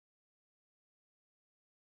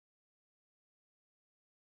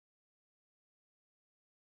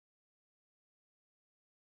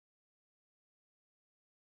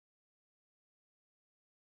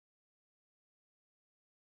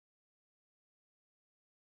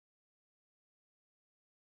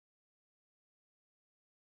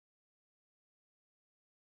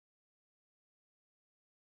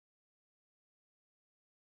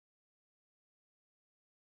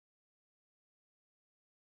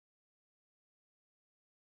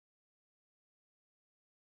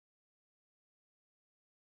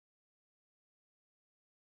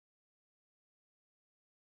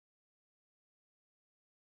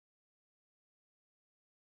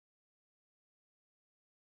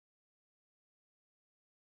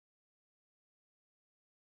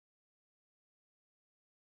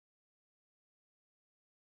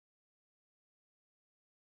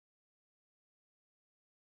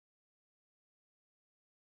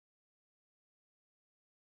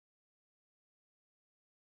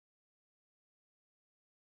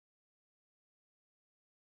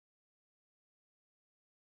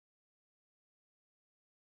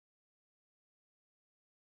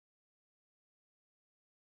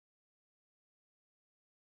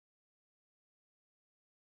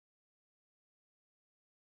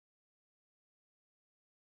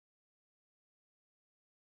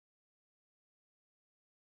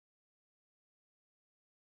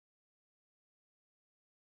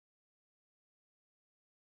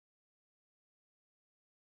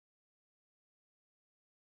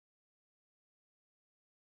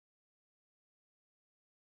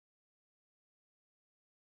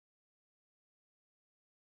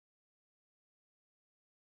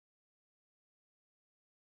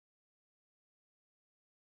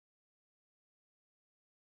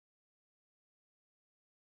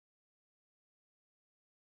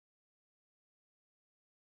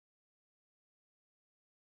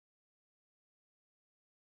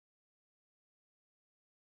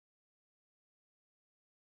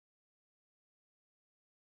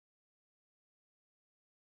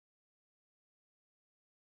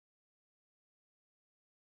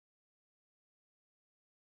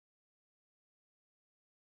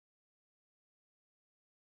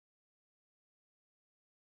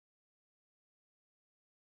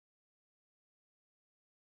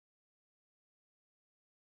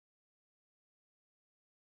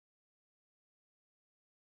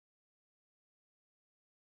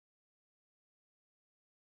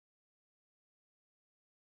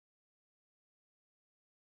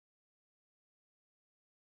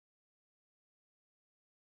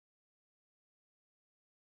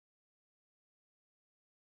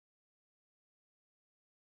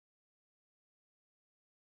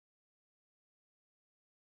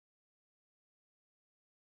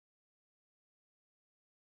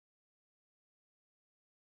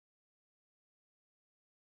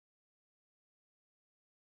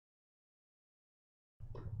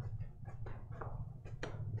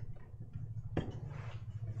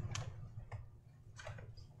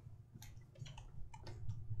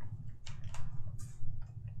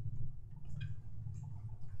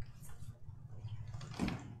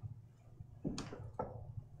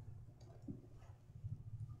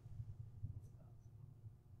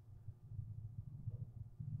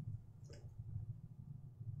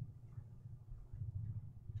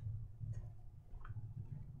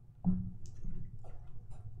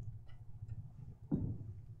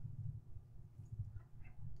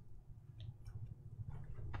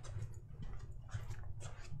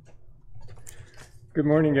Good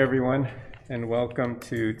morning, everyone, and welcome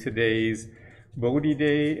to today's Bodhi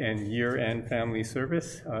Day and year-end family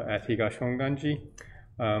service at Higashi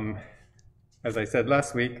Honganji. As I said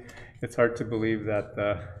last week, it's hard to believe that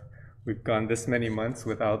we've gone this many months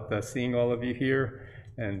without seeing all of you here,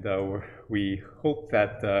 and we hope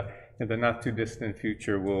that in the not-too-distant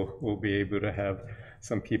future we'll be able to have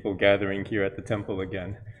some people gathering here at the temple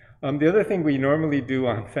again. The other thing we normally do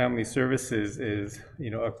on family services is,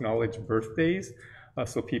 acknowledge birthdays.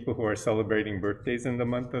 So people who are celebrating birthdays in the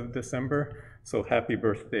month of December. So happy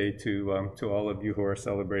birthday to all of you who are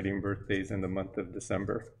celebrating birthdays in the month of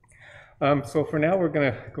December. So for now, we're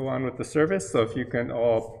going to go on with the service. So if you can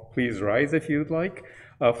all please rise if you'd like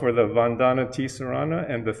for the Vandana Tisarana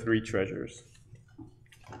and the Three Treasures.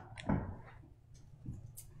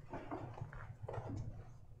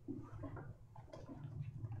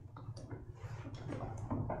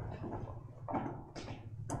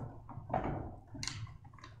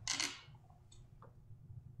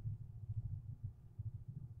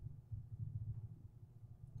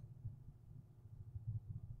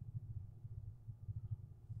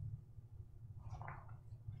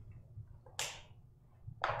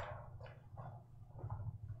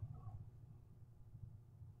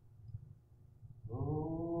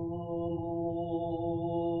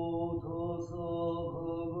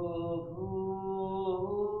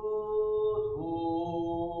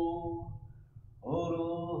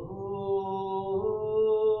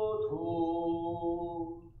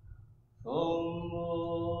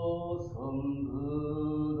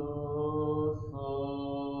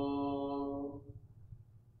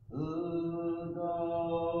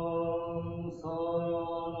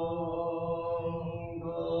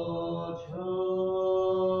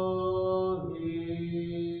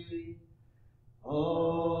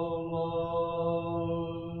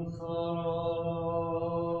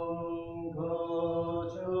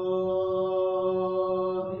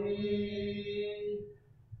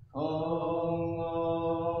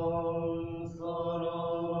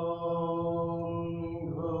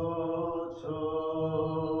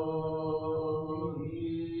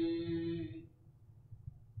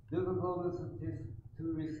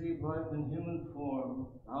 To receive life in human form,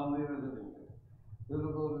 now we are living it.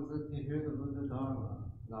 Difficult is it to hear the Buddha Dharma,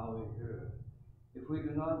 now we hear it. If we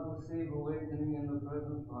do not receive awakening in the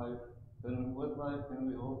present life, then in what life can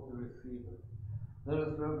we hope to receive it? Let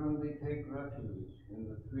us reverently take refuge in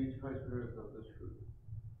the three treasures of the truth.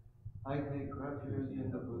 I take refuge in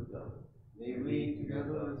the Buddha. May we,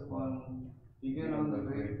 together as one, begin on the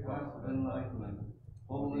great path of enlightenment,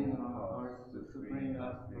 holding in our hearts the supreme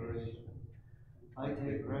aspiration. I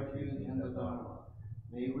take refuge in the Dharma.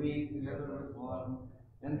 May we, together as one,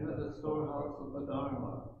 enter the storehouse of the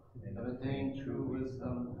Dharma and attain true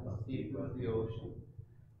wisdom as deep as the ocean.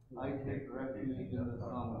 I take refuge in the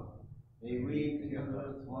Sangha. May we, together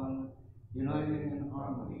as one, uniting in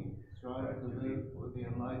harmony, strive to live for the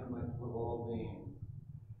enlightenment of all beings.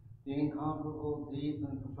 The incomparable, deep,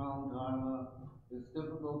 and profound Dharma is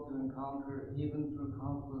difficult to encounter even through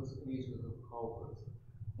countless ages of kalpas.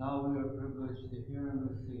 Now we are privileged to hear and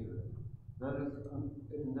receive it. Let us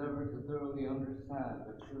endeavor to thoroughly understand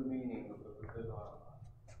the true meaning of the Buddha Dharma.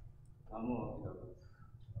 Namo Buddhaya.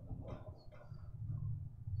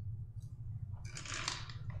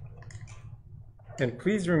 And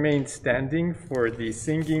please remain standing for the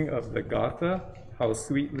singing of the Gatha, How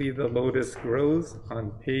Sweetly the Lotus Grows, on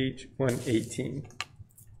page 118.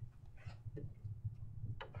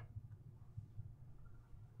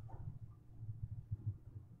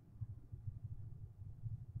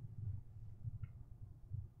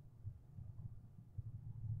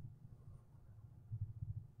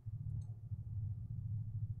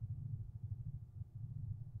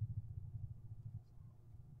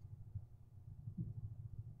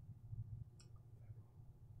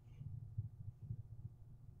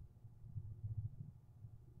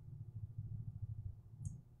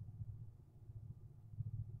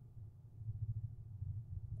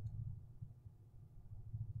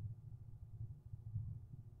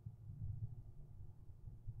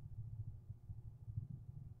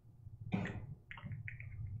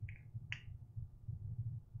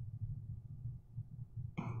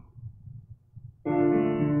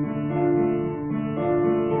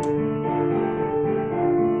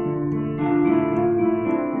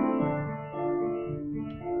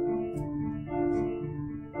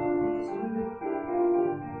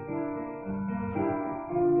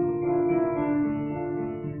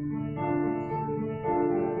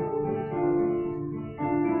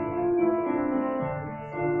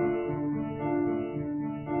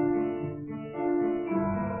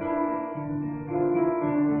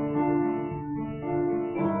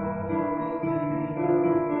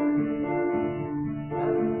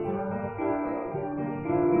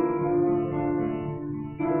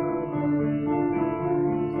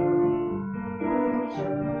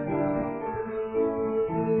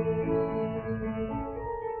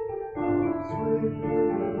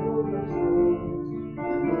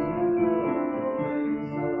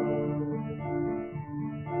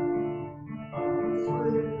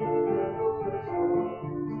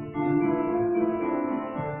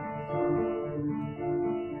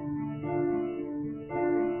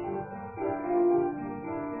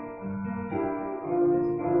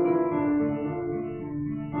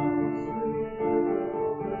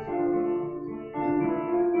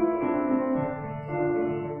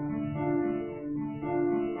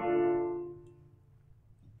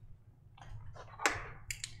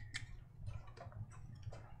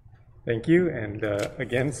 Thank you, and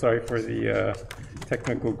again, sorry for the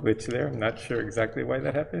technical glitch there. I'm not sure exactly why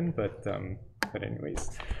that happened, but anyways.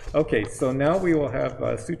 Okay, so now we will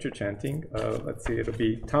have sutra chanting. Let's see, it'll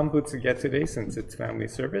be Tambutsuge today since it's family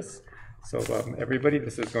service. So everybody,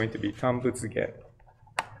 this is going to be Tambutsuge.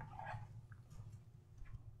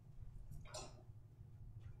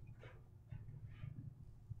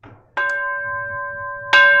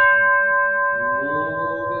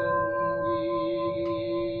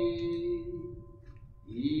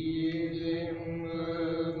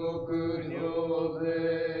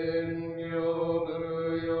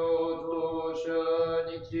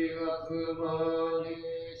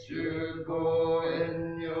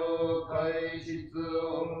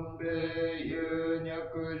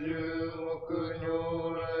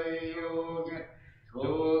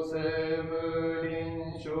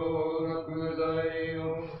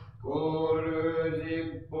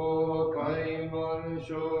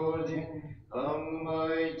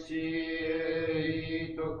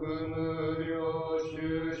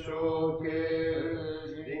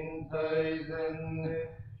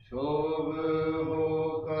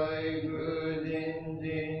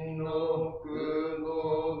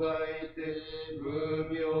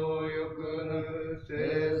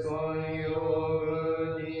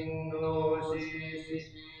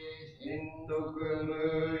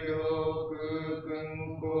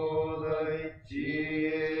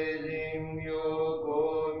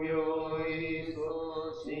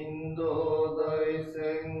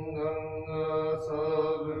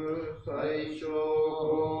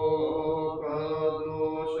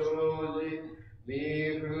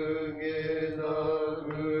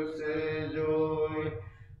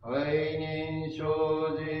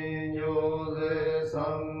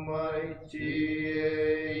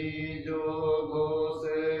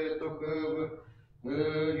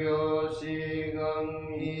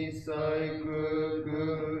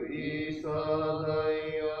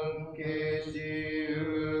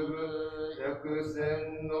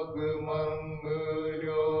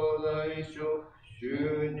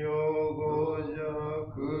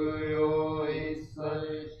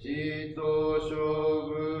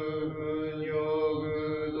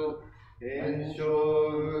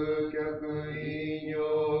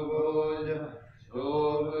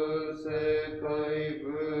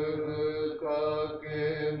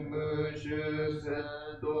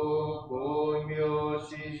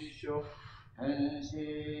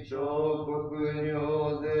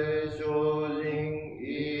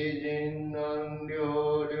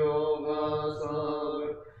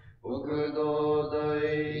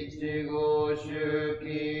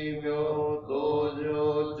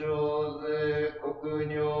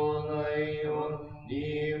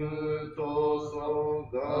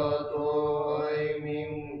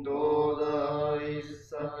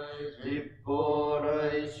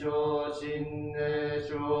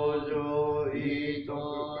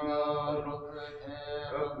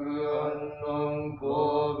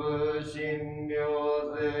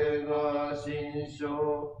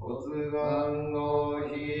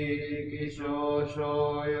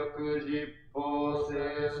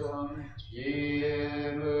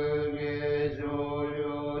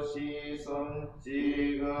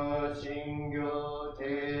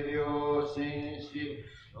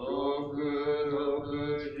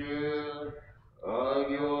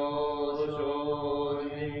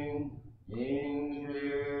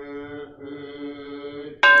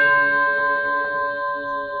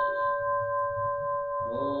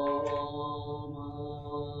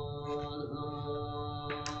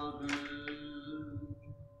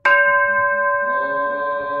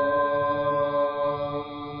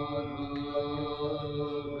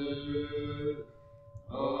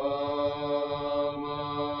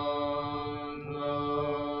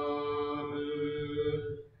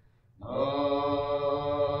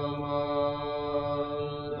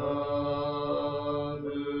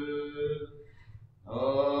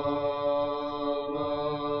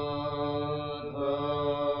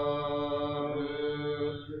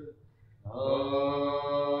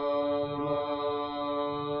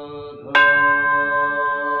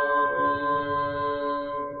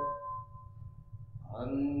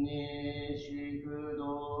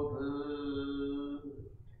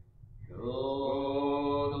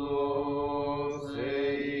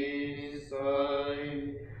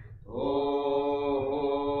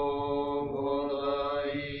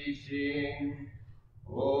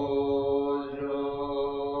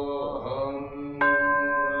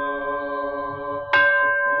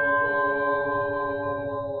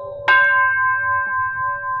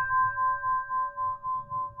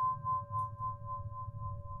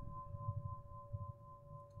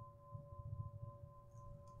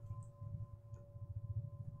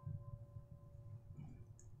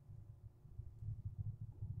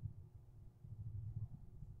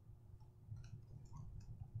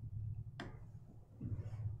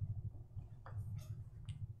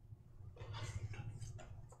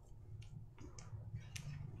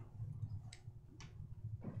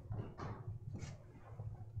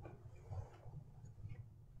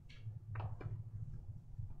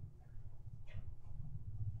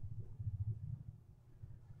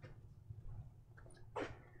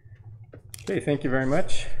 Okay, thank you very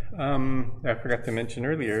much. I forgot to mention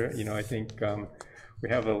earlier, I think we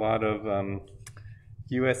have a lot of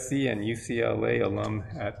USC and UCLA alum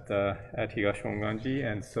at Higashi Honganji,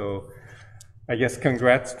 and so I guess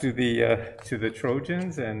congrats to the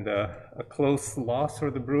Trojans, and a close loss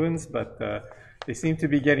for the Bruins, but they seem to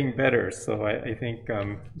be getting better. So I think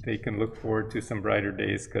they can look forward to some brighter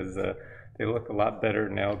days, because they look a lot better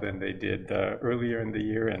now than they did earlier in the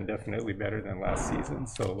year, and definitely better than last season.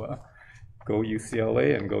 So go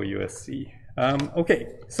UCLA and go USC. Okay,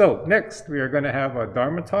 so next we are going to have a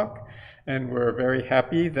Dharma talk. And we're very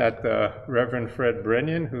happy that Reverend Fred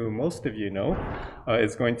Brenion, who most of you know,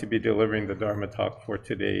 is going to be delivering the Dharma talk for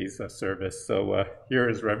today's service. So here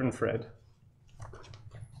is Reverend Fred.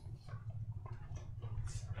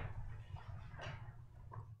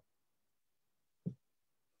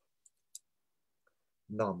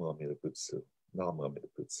 Namu Amida Butsu, Namu Amida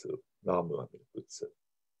Butsu, Namu Amida Butsu.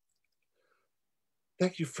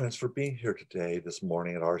 Thank you, friends, for being here today, this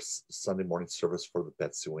morning at our Sunday morning service for the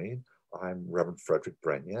Betsuin. I'm Reverend Frederick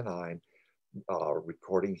Brenion. I'm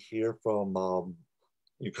recording here from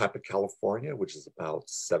Yucaipa, California, which is about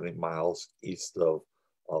 70 miles east of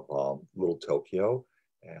Little Tokyo.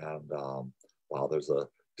 And while there's a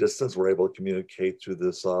distance, we're able to communicate through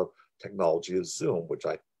this technology of Zoom, which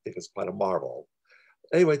I think is quite a marvel.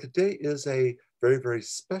 Anyway, today is a very, very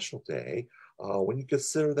special day when you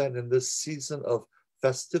consider that in this season of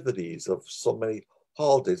festivities of so many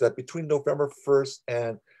holidays, that between November 1st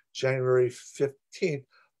and January 15th,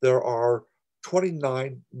 there are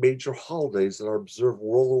 29 major holidays that are observed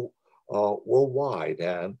worldwide.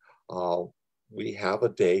 And we have a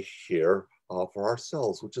day here for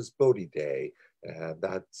ourselves, which is Bodhi Day. And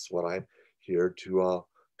that's what I'm here to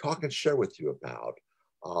talk and share with you about.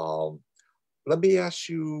 Let me ask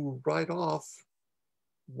you right off,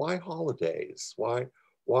 why holidays? Why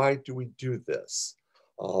do we do this?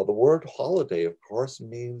 The word holiday, of course,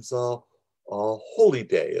 means holy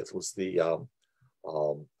day. It was the,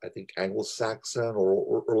 I think, Anglo-Saxon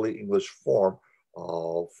or early English form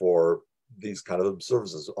for these kind of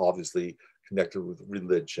observances, obviously connected with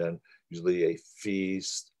religion, usually a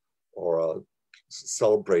feast or a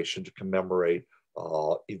celebration to commemorate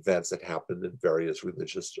events that happened in various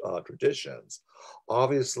religious traditions.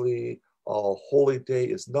 Obviously, Holy Day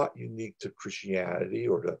is not unique to Christianity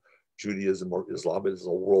or to Judaism or Islam. It is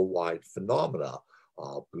a worldwide phenomena.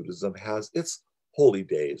 Buddhism has its holy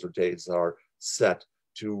days, or days that are set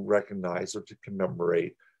to recognize or to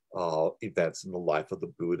commemorate events in the life of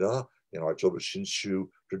the Buddha. In our Jodo Shinshu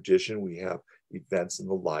tradition, we have events in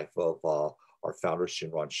the life of our founder,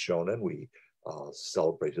 Shinran Shonin. We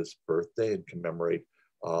celebrate his birthday and commemorate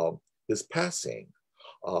his passing.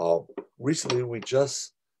 Recently, we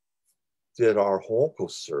just did our Honko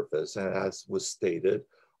service, and as was stated,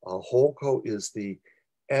 Honko is the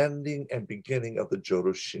ending and beginning of the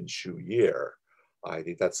Jodo Shinshu year. I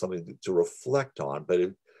think that's something to reflect on. But if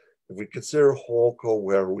we consider Honko,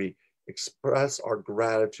 where we express our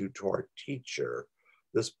gratitude to our teacher,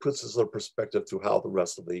 this puts us in perspective to how the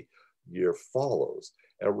rest of the year follows.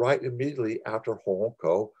 And right immediately after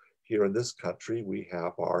Honko, here in this country, we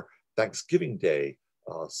have our Thanksgiving Day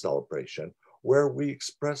celebration, where we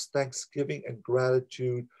express thanksgiving and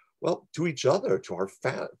gratitude, well, to each other, to our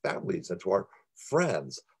families, and to our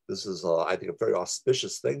friends. This is, I think, a very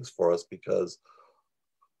auspicious thing for us, because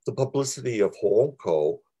the publicity of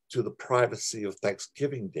Honko to the privacy of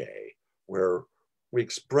Thanksgiving Day, where we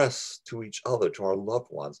express to each other, to our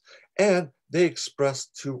loved ones, and they express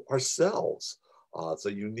to ourselves. It's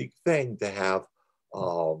a unique thing to have,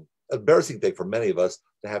 an embarrassing thing for many of us,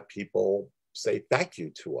 to have people say thank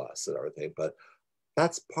you to us and everything, but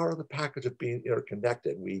that's part of the package of being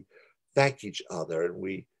interconnected. We thank each other and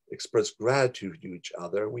we express gratitude to each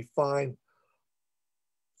other. And we find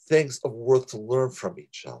things of worth to learn from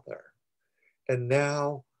each other. And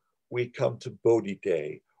now we come to Bodhi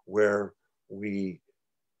Day, where we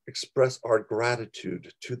express our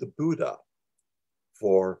gratitude to the Buddha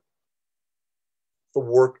for the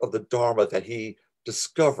work of the Dharma that he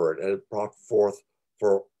discovered and brought forth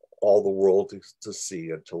for all the world to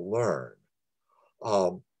see and to learn.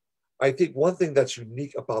 I think one thing that's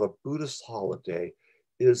unique about a Buddhist holiday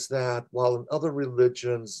is that while in other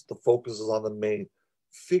religions, the focus is on the main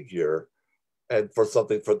figure and for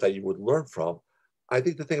something that you would learn from, I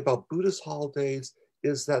think the thing about Buddhist holidays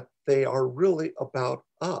is that they are really about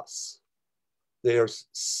us. They are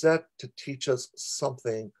set to teach us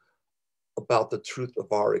something about the truth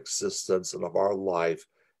of our existence and of our life,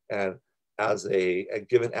 and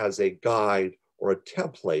given as a guide or a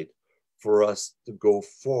template for us to go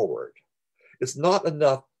forward. It's not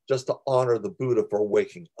enough just to honor the Buddha for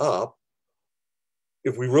waking up,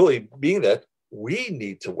 if we really mean it, we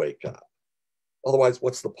need to wake up. Otherwise,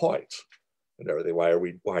 what's the point? And everything. Why are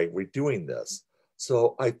we doing this?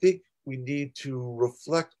 So I think we need to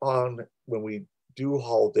reflect on, when we do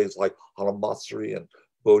holidays like Hanamatsuri and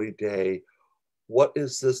Bodhi Day, what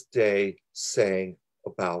is this day saying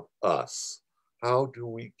about us? How do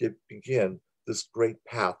we begin this great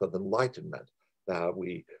path of enlightenment that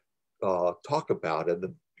we talk about at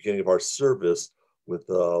the beginning of our service with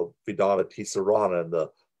Vedana Tisarana and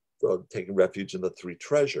the taking refuge in the three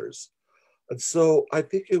treasures? And so I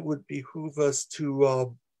think it would behoove us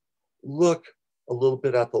to look a little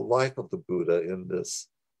bit at the life of the Buddha in this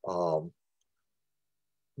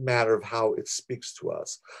matter of how it speaks to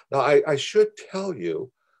us. Now, I should tell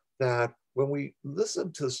you that when we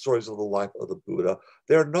listen to the stories of the life of the Buddha,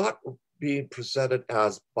 they're not being presented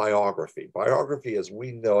as biography. Biography, as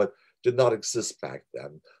we know it, did not exist back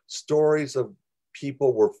then. Stories of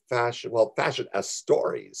people were fashioned as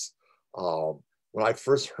stories. When I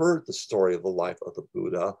first heard the story of the life of the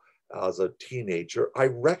Buddha as a teenager, I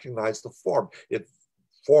recognized the form. It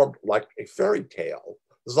formed like a fairy tale.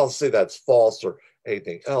 This is not to say that's false or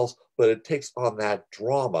anything else, but it takes on that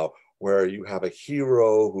drama where you have a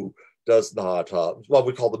hero who does not, what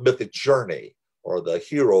we call the mythic journey, or the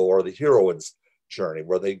hero or the heroine's journey,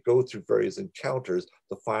 where they go through various encounters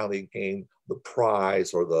to finally gain the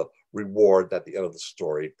prize or the reward that the end of the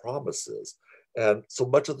story promises. And so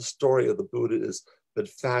much of the story of the Buddha has been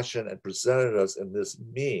fashioned and presented us in this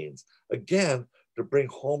means, again, to bring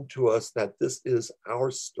home to us that this is our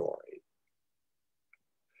story.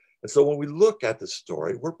 And so when we look at this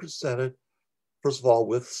story, we're presented, first of all,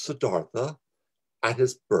 with Siddhartha at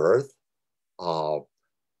his birth.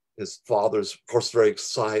 His father's, of course, very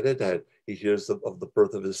excited, and he hears of the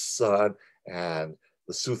birth of his son, and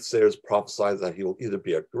the soothsayers prophesy that he will either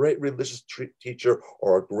be a great religious teacher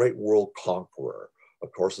or a great world conqueror.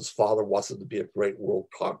 Of course, his father wants him to be a great world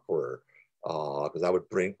conqueror because that would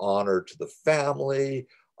bring honor to the family.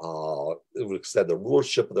 It would extend the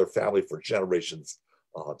rulership of their family for generations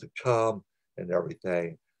to come and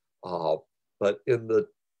everything. But in the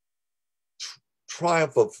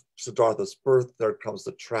triumph of Siddhartha's birth, there comes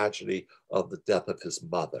the tragedy of the death of his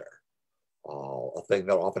mother, a thing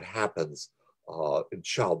that often happens in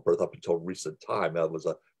childbirth up until recent time. That was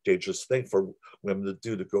a dangerous thing for women to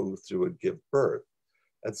do, to go through and give birth.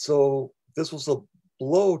 And so this was a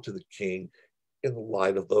blow to the king in the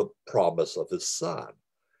light of the promise of his son.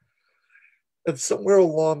 And somewhere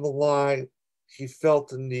along the line, he felt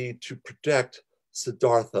the need to protect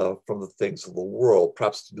Siddhartha from the things of the world,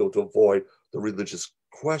 perhaps to avoid the religious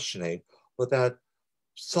questioning, but that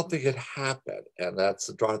something had happened and that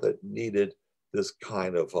Siddhartha needed this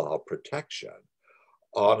kind of protection.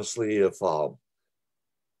 Honestly, if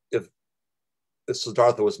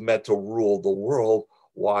Siddhartha was meant to rule the world,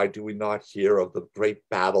 why do we not hear of the great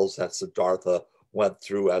battles that Siddhartha went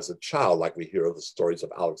through as a child, like we hear of the stories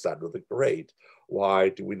of Alexander the Great? Why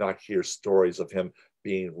do we not hear stories of him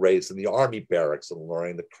being raised in the army barracks and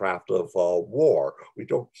learning the craft of war? We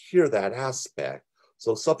don't hear that aspect.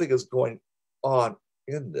 So something is going on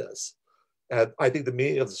in this. And I think the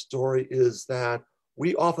meaning of the story is that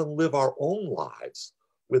we often live our own lives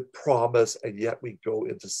with promise, and yet we go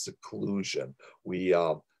into seclusion. We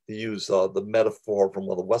use the metaphor from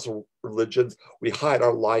one of the Western religions. We hide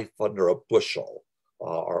our life under a bushel.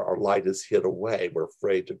 Our light is hid away. We're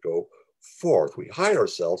afraid to go forth. We hide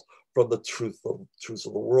ourselves from the truths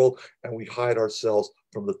of the world, and we hide ourselves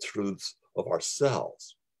from the truths of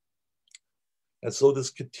ourselves. And so this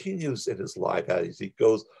continues in his life as he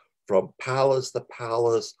goes from palace to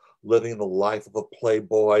palace, living the life of a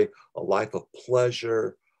playboy, a life of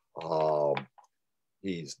pleasure.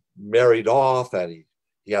 He's married off, and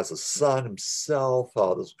he has a son himself. This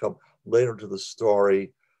will come later into the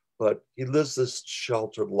story, but he lives this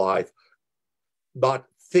sheltered life, not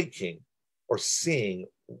thinking or seeing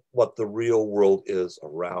what the real world is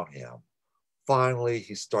around him. Finally,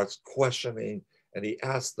 he starts questioning, and he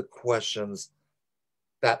asks the questions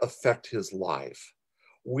that affect his life.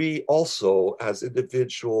 We also, as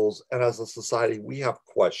individuals and as a society, we have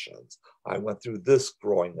questions. I went through this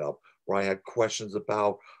growing up, where I had questions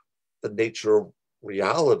about the nature of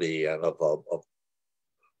reality and of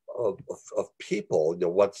people. You know,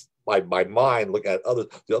 what's my mind? Look at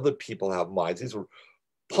the other people have minds. These were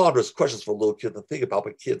ponderous questions for a little kid to think about,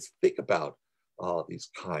 but kids think about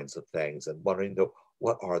these kinds of things and wondering,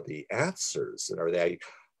 what are the answers? And are they?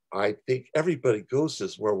 I think everybody goes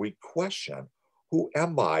this, where we question, who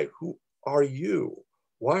am I? Who are you?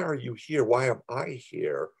 Why are you here? Why am I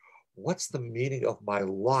here? What's the meaning of my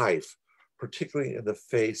life, particularly in the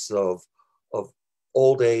face of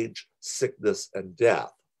old age, sickness, and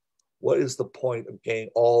death. What is the point of gaining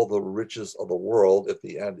all the riches of the world if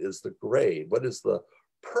the end is the grave? What is the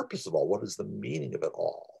purpose of all? What is the meaning of it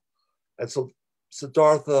all? And so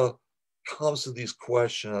Siddhartha comes to these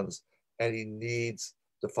questions and he needs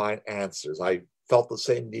to find answers. I felt the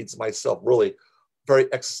same needs myself, really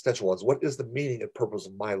very existential ones. What is the meaning and purpose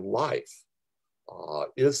of my life?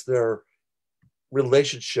 Is there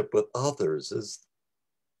relationship with others?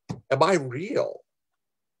 Am I real?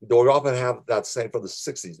 We often have that saying from the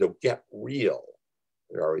 60s, get real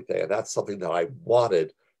and everything. And that's something that I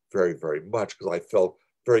wanted very, very much because I felt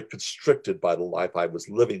very constricted by the life I was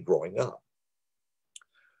living growing up.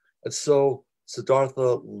 And so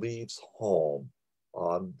Siddhartha leaves home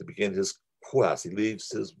to begin his quest. He leaves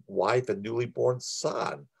his wife and newly born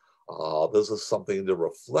son. This is something to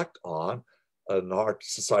reflect on. In our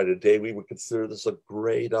society today, we would consider this a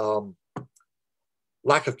great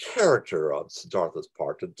lack of character on Siddhartha's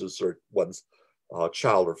part to desert one's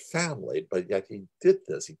child or family, but yet he did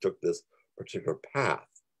this. He took this particular path.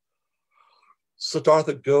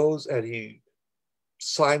 Siddhartha goes and he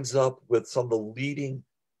signs up with some of the leading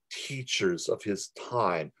teachers of his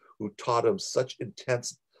time who taught him such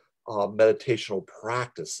intense meditational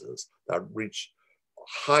practices that reach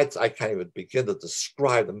heights I can't even begin to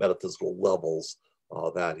describe the metaphysical levels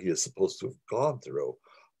that he is supposed to have gone through.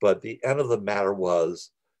 But the end of the matter was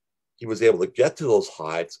he was able to get to those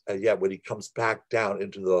heights, and yet when he comes back down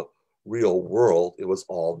into the real world, it was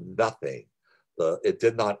all nothing. It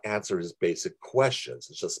did not answer his basic questions.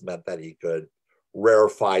 It just meant that he could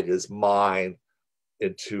rarefy his mind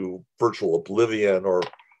into virtual oblivion or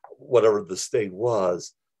whatever the state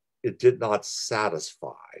was. It did not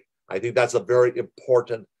satisfy. I think that's a very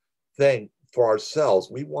important thing for ourselves.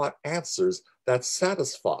 We want answers that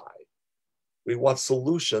satisfy. We want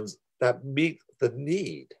solutions that meet the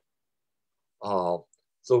need.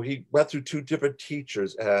 So he went through two different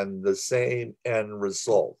teachers and the same end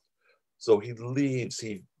result. So he leaves,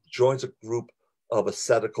 he joins a group of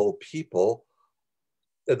ascetical people.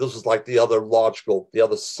 And this was like the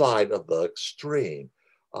other side of the extreme.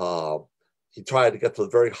 He tried to get to the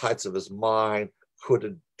very heights of his mind,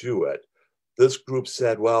 couldn't do it. This group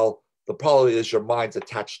said, well, the problem is your mind's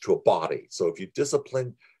attached to a body. So if you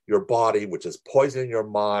discipline your body, which is poisoning your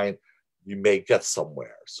mind, you may get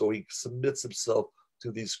somewhere. So he submits himself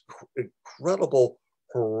to these incredible,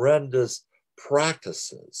 horrendous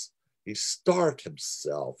practices. He starved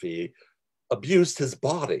himself. He abused his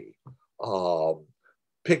body.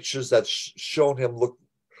 Pictures that shown him look,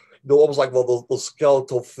 almost like those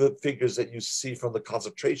skeletal figures that you see from the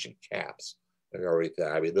concentration camps and everything.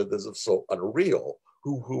 I mean, this is so unreal.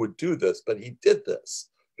 Who would do this? But he did this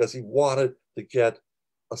because he wanted to get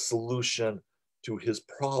a solution to his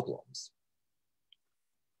problems.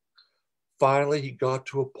 Finally, he got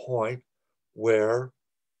to a point where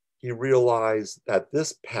he realized that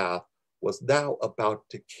this path was now about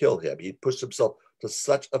to kill him. He pushed himself to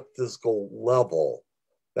such a physical level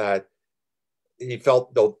that he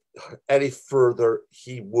felt no any further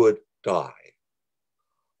he would die.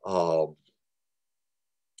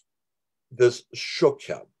 This shook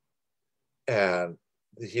him, and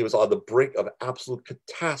he was on the brink of absolute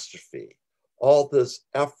catastrophe. All this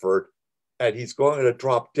effort, and he's going to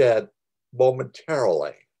drop dead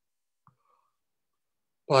momentarily.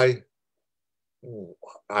 By,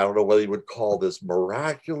 I don't know whether you would call this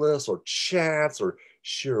miraculous or chance or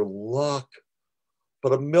sheer luck,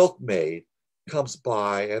 but a milkmaid comes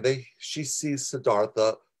by and she sees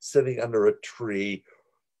Siddhartha sitting under a tree,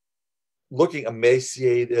 looking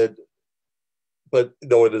emaciated, but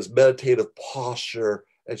in his meditative posture,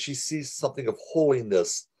 and she sees something of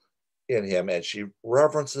holiness in him, and she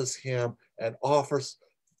reverences him and offers,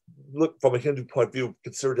 look from a Hindu point of view,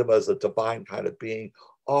 considered him as a divine kind of being,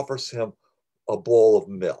 offers him a bowl of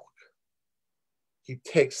milk. He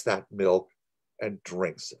takes that milk and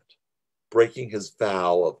drinks it, breaking his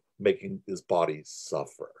vow of making his body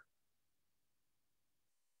suffer.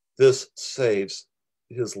 This saves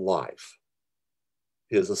his life.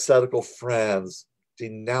 His ascetical friends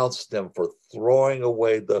denounced him for throwing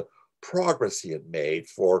away the progress he had made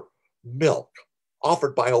for milk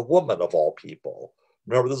offered by a woman of all people.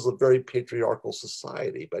 Remember, this is a very patriarchal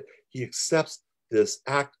society, but he accepts this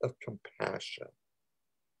act of compassion.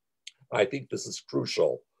 I think this is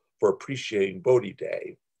crucial for appreciating Bodhi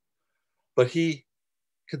Day. But he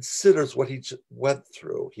considers what he went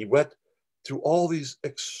through. He went through all these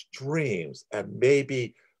extremes, and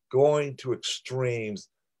maybe going to extremes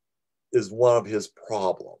is one of his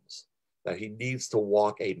problems, that he needs to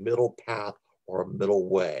walk a middle path or a middle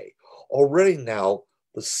way. Already now,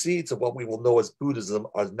 the seeds of what we will know as Buddhism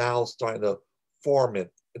are now starting to form in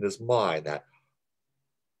in his mind that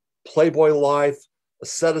playboy life,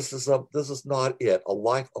 asceticism, this is not it. A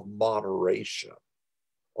life of moderation,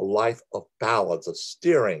 a life of balance, of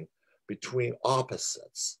steering between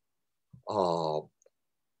opposites.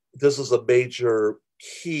 This is a major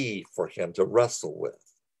key for him to wrestle with.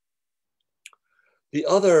 The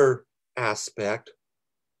other aspect,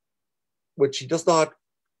 which he does not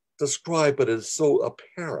describe, but is so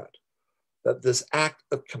apparent, that this act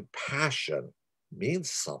of compassion means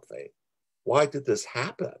something. Why did this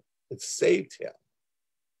happen? It saved him.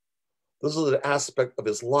 This is an aspect of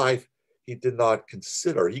his life he did not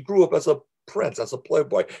consider. He grew up as a prince, as a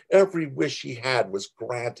playboy. Every wish he had was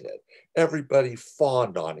granted. Everybody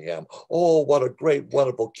fawned on him. Oh, what a great,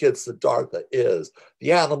 wonderful kid Siddhartha is.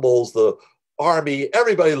 The animals, the army,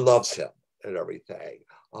 everybody loves him and everything.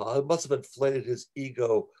 It must have inflated his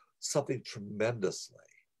ego something tremendously.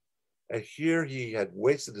 And here he had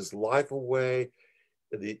wasted his life away.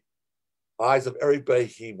 In the eyes of everybody,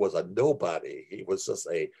 he was a nobody. He was just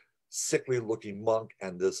a sickly looking monk,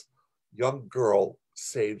 and this young girl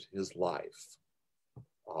saved his life.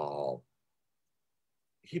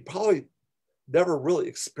 He probably never really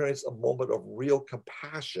experienced a moment of real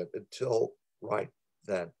compassion until right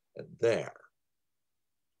then and there.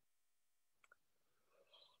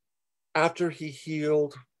 After he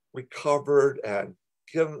healed, recovered, and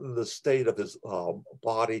given the state of his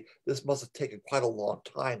body, this must have taken quite a long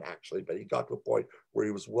time, actually, but he got to a point where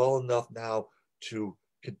he was well enough now to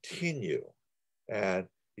continue. And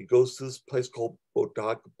he goes to this place called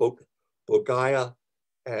Bodhgaya,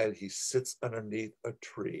 and he sits underneath a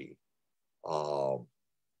tree to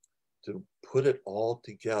put it all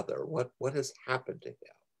together. What has happened to him?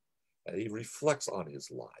 And he reflects on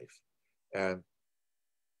his life. And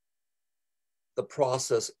the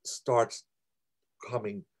process starts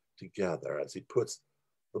coming together as he puts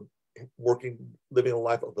the living a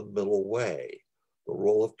life of the middle way, the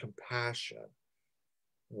role of compassion.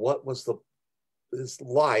 What was his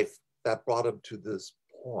life that brought him to this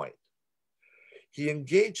point? He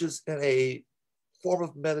engages in a form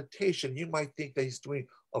of meditation. You might think that he's doing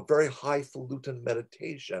a very highfalutin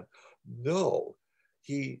meditation. No,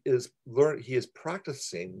 he is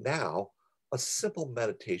practicing now a simple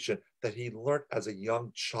meditation that he learned as a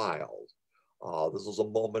young child. This was a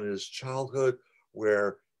moment in his childhood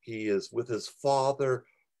where he is with his father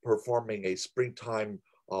performing a springtime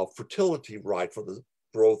fertility rite for the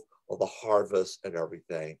growth of the harvest and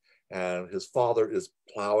everything. And his father is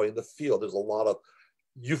plowing the field. There's a lot of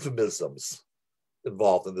euphemisms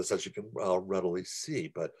involved in this, as you can readily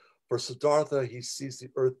see. But for Siddhartha, he sees the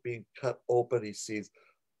earth being cut open. He sees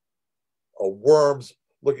worms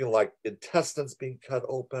looking like intestines being cut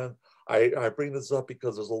open. I bring this up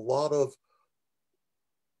because there's a lot of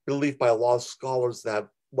belief by a lot of scholars that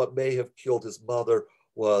what may have killed his mother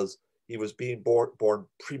was he was being born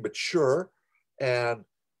premature, and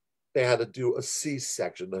they had to do a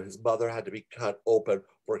C-section. His mother had to be cut open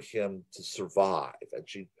for him to survive, and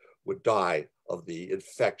she would die of the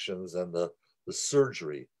infections and the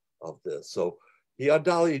surgery of this. So he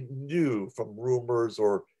undoubtedly knew from rumors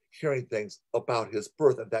or hearing things about his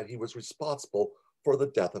birth and that he was responsible for the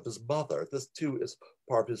death of his mother. This too is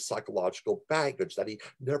part of his psychological baggage that he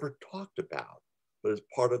never talked about, but is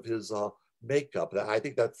part of his makeup. I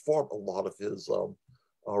think that formed a lot of his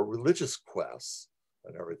religious quests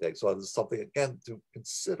and everything. So it's something, again, to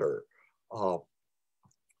consider.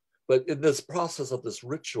 But in this process of this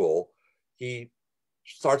ritual, he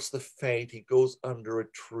starts to faint. He goes under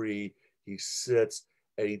a tree. He sits,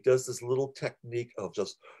 and he does this little technique of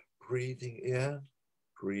just breathing in,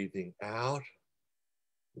 breathing out,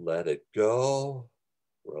 let it go,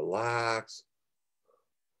 relax,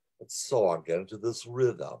 and so on, get into this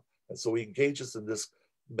rhythm. And so he engages in this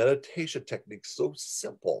meditation technique, so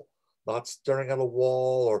simple, not staring at a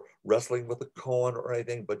wall or wrestling with a koan or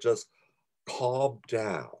anything, but just calm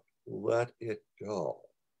down, let it go.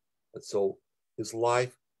 And so his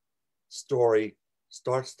life story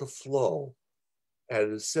starts to flow. And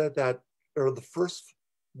it is said that during the first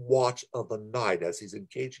watch of the night, as he's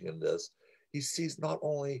engaging in this, he sees not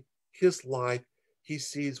only his life, he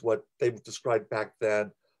sees what they described back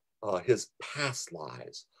then, his past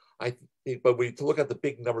lives. I think, but when you look at the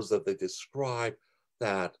big numbers that they describe,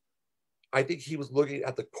 that I think he was looking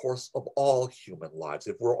at the course of all human lives.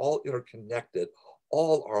 If we're all interconnected,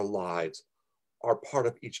 all our lives are part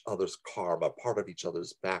of each other's karma, part of each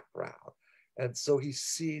other's background. And so he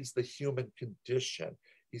sees the human condition.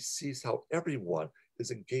 He sees how everyone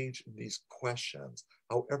is engaged in these questions,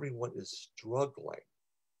 how everyone is struggling.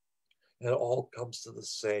 And it all comes to the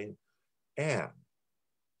same end,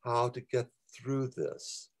 how to get through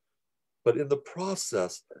this. But in the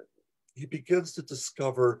process, he begins to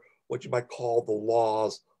discover what you might call the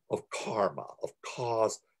laws of karma, of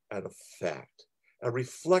cause and effect, and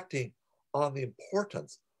reflecting on the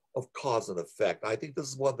importance of cause and effect. I think this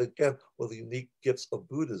is one of the unique gifts of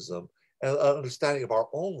Buddhism and an understanding of our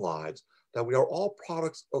own lives, that we are all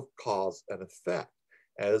products of cause and effect,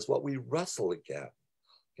 and is what we wrestle against.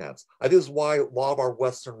 I think this is why a lot of our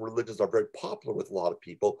Western religions are very popular with a lot of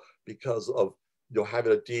people, because of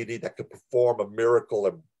having a deity that could perform a miracle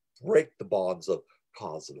and break the bonds of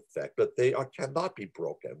cause and effect, but they cannot be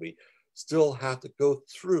broken. We still have to go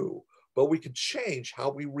through, but we can change how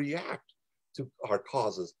we react to our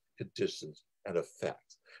causes, conditions, and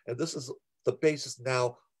effects. And this is the basis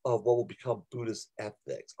now of what will become Buddhist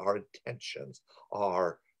ethics, our intentions,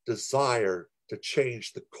 our desire to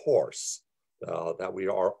change the course that we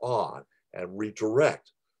are on and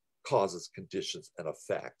redirect causes, conditions, and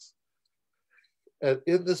effects. And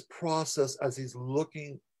in this process, as he's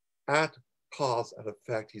looking at cause and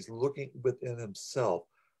effect, he's looking within himself.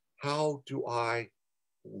 How do I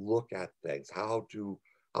look at things? How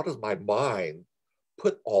does my mind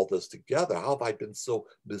put all this together? How have I been so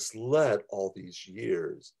misled all these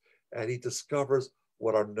years? And he discovers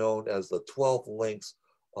what are known as the 12 links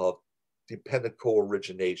of dependent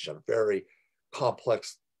co-origination, very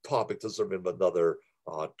complex topic, deserving of another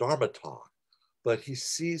Dharma talk. But he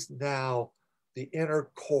sees now the inner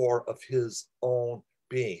core of his own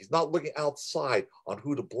being. He's not looking outside on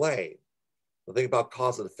who to blame. The thing about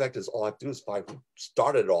cause and effect is all I have to do is find who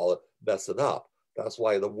started it all and mess it up. That's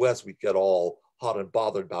why in the West we get all hot and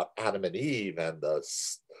bothered about Adam and Eve and the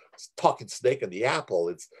talking snake and the apple.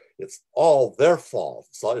 It's all their fault.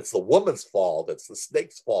 It's the woman's fault. It's the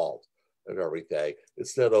snake's fault and everything.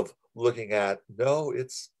 Instead of looking at, no,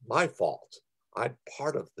 it's my fault. I'm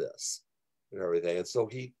part of this and everything. And so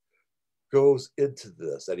he goes into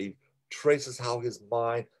this and he traces how his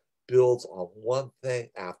mind builds on one thing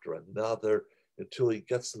after another until he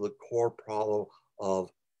gets to the core problem of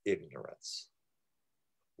ignorance.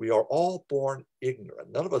 We are all born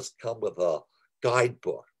ignorant. None of us come with a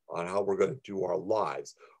guidebook on how we're going to do our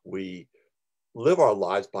lives. We live our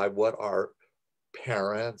lives by what our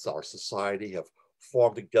parents, our society have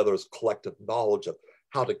formed together as collective knowledge of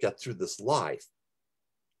how to get through this life.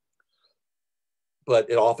 But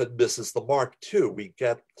it often misses the mark too. We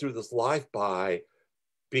get through this life by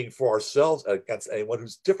being for ourselves and against anyone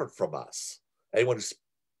who's different from us. Anyone who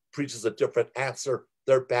preaches a different answer,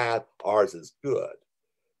 they're bad, ours is good.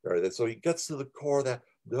 So he gets to the core that,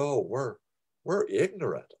 no, we're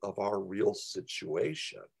ignorant of our real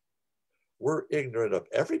situation. We're ignorant of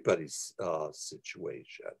everybody's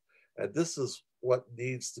situation. And this is what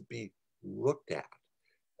needs to be looked at.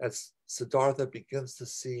 As Siddhartha begins to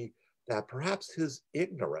see that perhaps his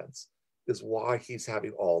ignorance is why he's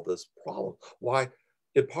having all this problem,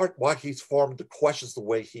 in part, why he's formed the questions the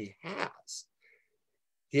way he has.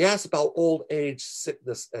 He asks about old age,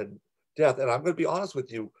 sickness, and death. And I'm going to be honest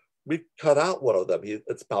with you, we cut out one of them.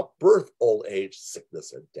 It's about birth, old age,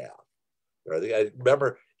 sickness, and death. I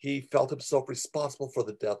remember he felt himself responsible for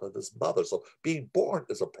the death of his mother. So being born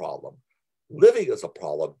is a problem. Living is a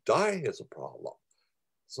problem. Dying is a problem.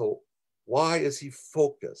 So why is he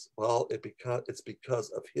focused? Well, it's because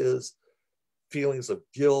of his feelings of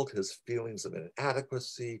guilt, his feelings of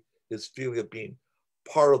inadequacy, his feeling of being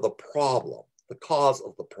part of the problem, the cause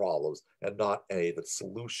of the problems, and not any of the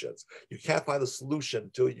solutions. You can't find the solution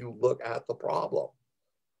until you look at the problem.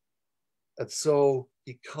 And so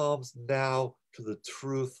he comes now to the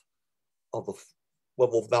truth of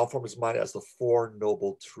what will now form his mind as the Four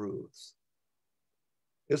Noble Truths.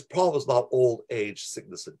 His problem is not old age,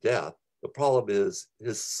 sickness, and death. The problem is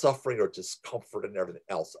his suffering or discomfort and everything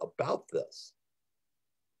else about this.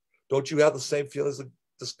 Don't you have the same feelings of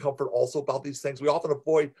discomfort also about these things? We often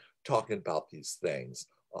avoid talking about these things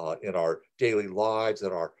in our daily lives,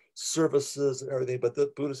 in our services and everything. But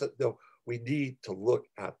the Buddha said, no, we need to look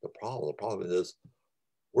at the problem. The problem is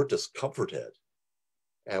we're discomforted.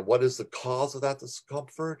 And what is the cause of that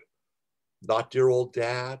discomfort? Not dear old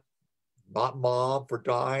dad, not mom for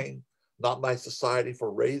dying, not my society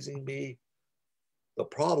for raising me. The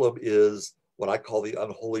problem is what I call the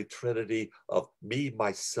unholy trinity of me,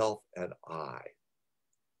 myself, and I.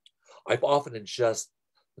 I've often in jest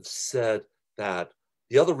said that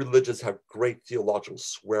the other religions have great theological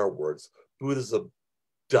swear words. Buddhism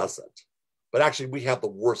doesn't. But actually, we have the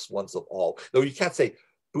worst ones of all. Though you can't say,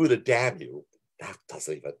 Buddha, damn you. That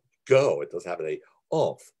doesn't even go. It doesn't have any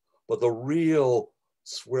oomph. But the real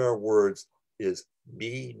swear words is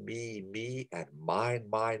me, me, me, and mine,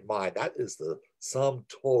 mine, mine. That is the sum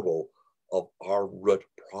total of our root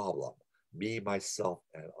problem. me, myself,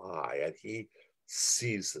 and I. And he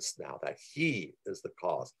sees this now, that he is the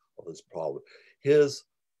cause of this problem. His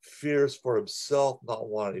fears for himself, not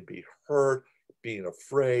wanting to be hurt, being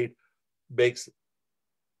afraid, makes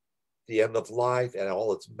the end of life and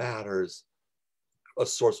all its matters a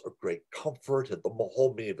source of great comfort, and the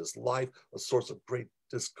whole meaning of his life a source of great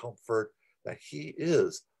discomfort, that he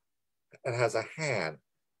is and has a hand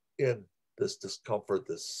in this discomfort,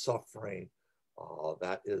 this suffering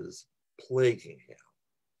that is plaguing him.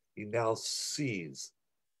 He now sees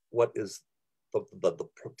what is the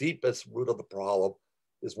deepest root of the problem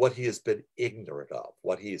is what he has been ignorant of,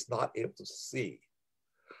 what he is not able to see.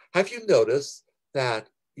 Have you noticed that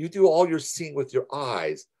you do all your seeing with your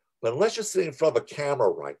eyes, but unless you're sitting in front of a camera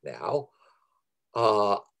right now,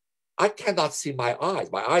 I cannot see my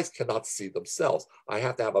eyes. My eyes cannot see themselves. I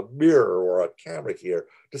have to have a mirror or a camera here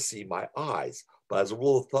to see my eyes. But as a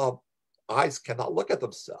rule of thumb, eyes cannot look at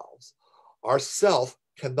themselves. Our self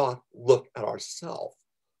cannot look at ourself.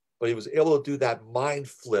 But he was able to do that mind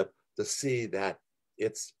flip to see that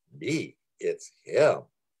it's me, it's him.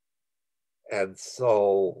 And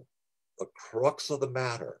so the crux of the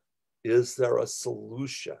matter, is there a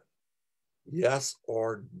solution? Yes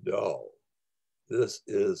or no? This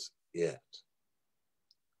is it.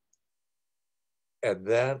 And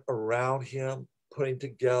then around him, putting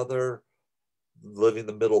together, living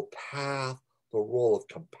the middle path, the role of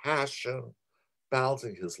compassion,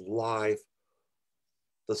 balancing his life,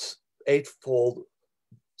 the eightfold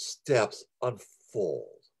steps unfold.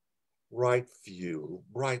 Right view,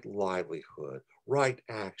 right livelihood, right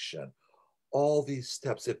action. All these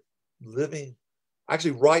steps, if living,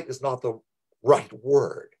 actually right is not the right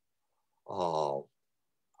word.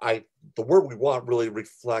 The word we want really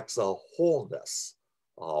reflects a wholeness,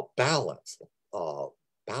 balance,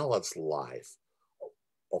 balanced life,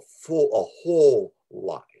 a whole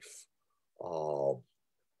life,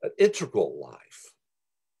 an integral life.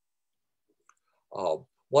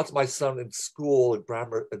 Once my son in school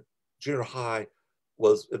at junior high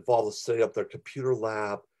was involved in setting up their computer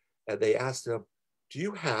lab, and they asked him, "Do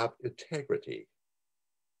you have integrity?"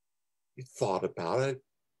 He thought about it,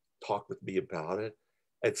 talked with me about it.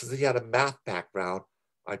 And since he had a math background,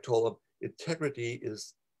 I told him integrity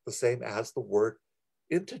is the same as the word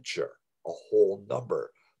integer, a whole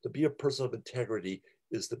number. To be a person of integrity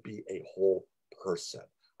is to be a whole person.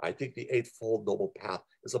 I think the Eightfold Noble Path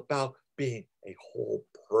is about being a whole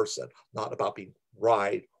person, not about being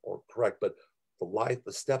right or correct, but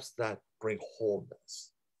the steps that bring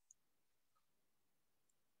wholeness.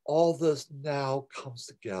 All this now comes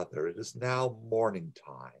together. It is now morning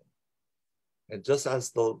time. And just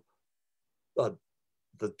as the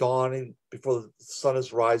dawning, before the sun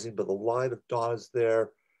is rising, but the light of dawn is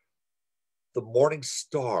there, the morning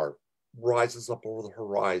star rises up over the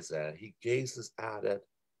horizon. He gazes at it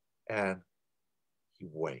and he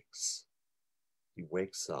wakes. He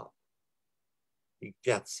wakes up. He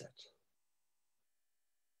gets it.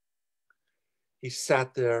 He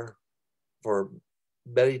sat there for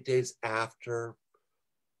many days after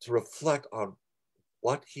to reflect on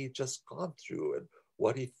what he'd just gone through and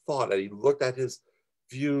what he thought. And he looked at his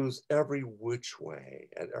views every which way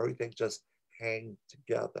and everything just hang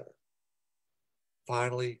together.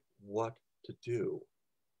 Finally, what to do?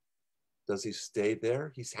 Does he stay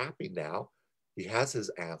there? He's happy now. He has his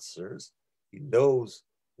answers. He knows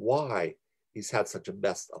why he's had such a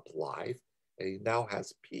messed up life, and he now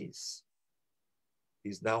has peace.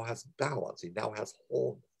 He now has balance. He now has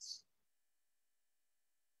wholeness.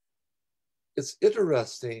 It's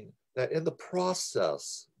interesting that in the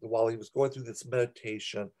process, while he was going through this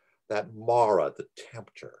meditation, that Mara, the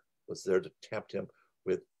tempter, was there to tempt him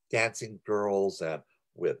with dancing girls and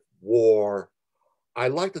with war. I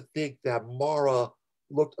like to think that Mara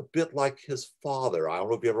looked a bit like his father. I don't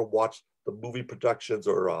know if you ever watched the movie productions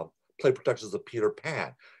or play productions of Peter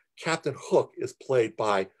Pan. Captain Hook is played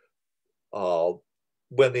by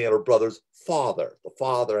Wendy and her brother's father, the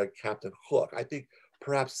father and Captain Hook. I think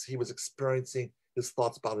perhaps he was experiencing his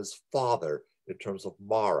thoughts about his father in terms of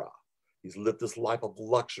Mara. He's lived this life of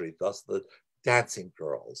luxury, thus the dancing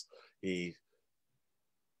girls. He's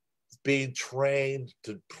being trained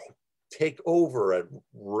to take over and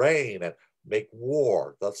reign and make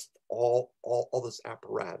war, thus all this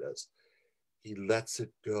apparatus. He lets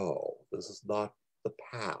it go. This is not the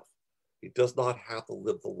path. He does not have to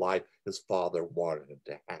live the life his father wanted him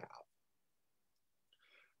to have.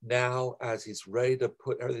 Now, as he's ready to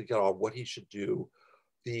put everything together on what he should do,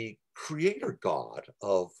 the creator god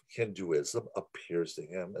of Hinduism appears to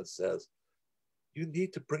him and says, "You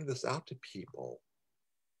need to bring this out to people.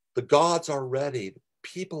 The gods are ready, the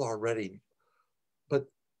people are ready, but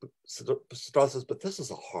Siddhartha says, but this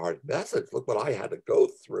is a hard message. Look what I had to go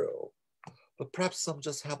through. But perhaps some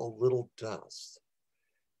just have a little dust.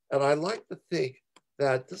 And I like to think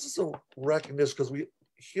that this is a recognition, because we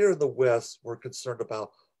here in the West, we're concerned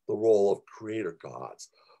about the role of creator gods.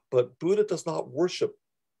 But Buddha does not worship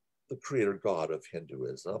the creator god of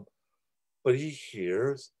Hinduism, but he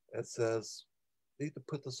hears and says, I need to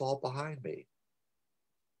put this all behind me.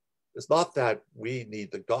 It's not that we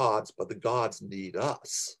need the gods, but the gods need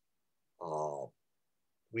us.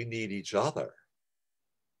 We need each other.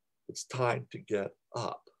 It's time to get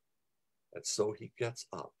up. And so he gets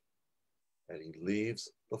up and he leaves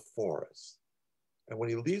the forest. And when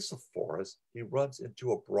he leaves the forest, he runs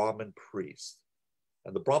into a Brahmin priest.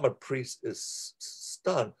 And the Brahmin priest is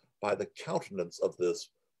stunned by the countenance of this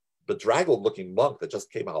bedraggled looking monk that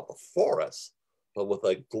just came out of the forest, but with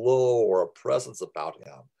a glow or a presence about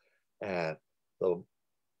him. And the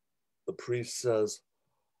priest says,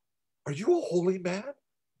 are you a holy man?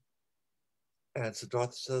 And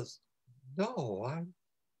Siddhartha says, no, I'm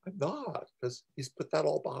not, because he's put that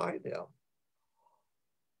all behind him.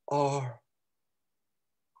 Are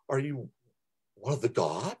you one of the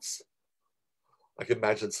gods? I can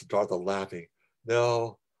imagine Siddhartha laughing.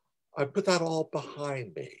 No, I put that all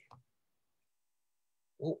behind me.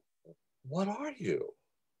 Well, what are you?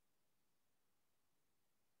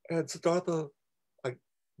 And Siddhartha, I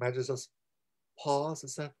imagine, just paused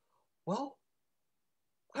and said, well,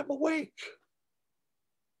 I'm awake.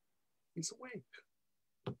 He's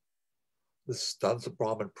awake. This stuns the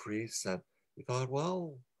Brahmin priest, and he thought,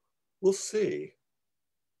 well, we'll see.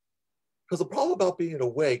 Because the problem about being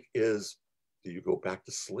awake is, do you go back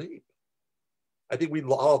to sleep? I think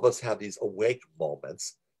all of us have these awake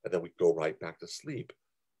moments, and then we go right back to sleep.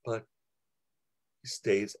 But he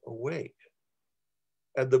stays awake.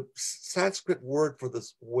 And the Sanskrit word for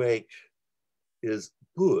this wake is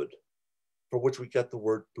bud, from which we get the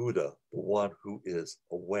word Buddha, the one who is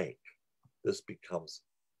awake. This becomes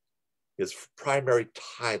his primary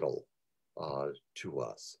title to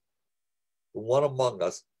us. The one among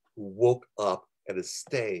us who woke up and is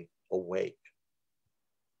staying awake.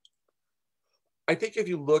 I think if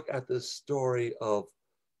you look at this story of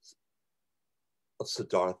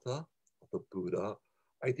Siddhartha, the Buddha,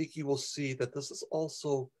 I think you will see that this is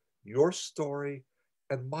also your story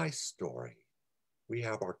and my story. We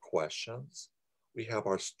have our questions, we have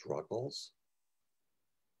our struggles,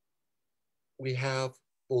 we have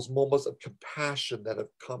those moments of compassion that have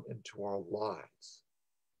come into our lives.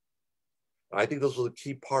 I think this was a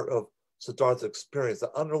key part of Siddhartha's experience.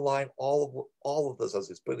 That underlying all of this as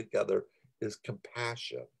he's put together is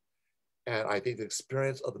compassion. And I think the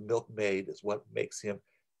experience of the milkmaid is what makes him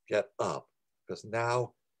get up. Because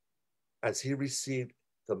now, as he received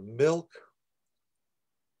the milk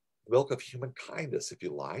of human kindness, if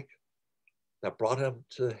you like, that brought him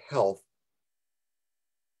to health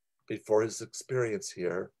before his experience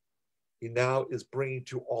here, he now is bringing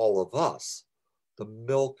to all of us the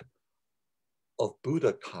milk of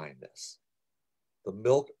Buddha kindness, the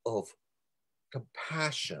milk of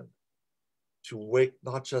compassion to wake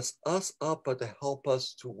not just us up, but to help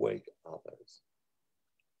us to wake others.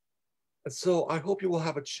 And so I hope you will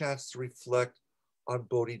have a chance to reflect on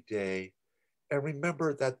Bodhi Day and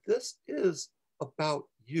remember that this is about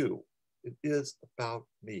you. It is about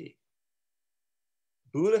me.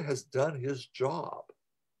 Buddha has done his job.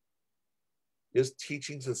 His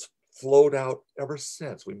teachings has flowed out ever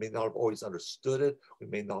since. We may not have always understood it. We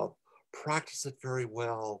may not have practiced it very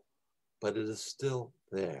well, but it is still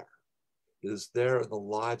there. It is there in the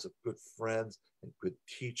lives of good friends and good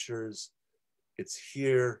teachers. It's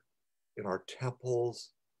here in our temples,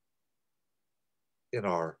 in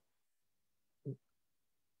our,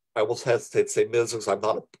 I will hesitate to say ministers. I'm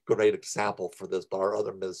not a great example for this, but our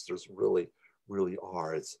other ministers really, really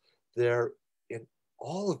are. It's there in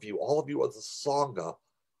all of you as a Sangha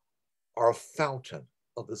are a fountain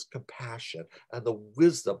of this compassion and the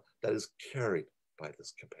wisdom that is carried by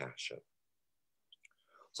this compassion.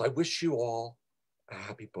 So I wish you all a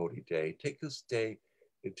happy Bodhi Day. Take this day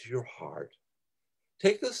into your heart.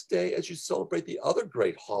 Take this day as you celebrate the other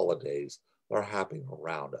great holidays that are happening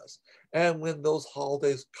around us. And when those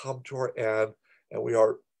holidays come to our end and we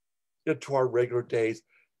are into our regular days,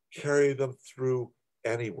 carry them through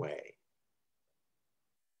anyway.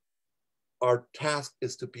 Our task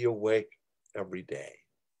is to be awake every day.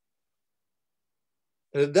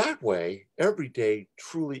 And in that way, every day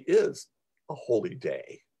truly is a holy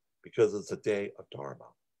day because it's a day of Dharma.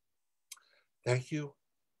 Thank you.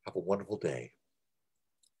 Have a wonderful day.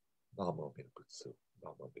 Namo Myo Butsu.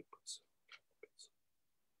 Namo Myo Butsu.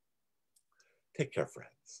 Take care,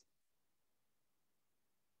 friends.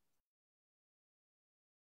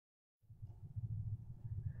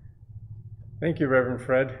 Thank you, Reverend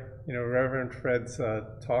Fred. You know, Reverend Fred's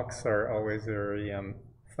talks are always very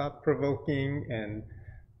thought-provoking and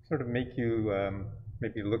sort of make you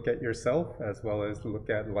maybe look at yourself as well as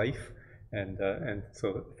look at life. And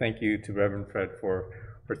so thank you to Reverend Fred for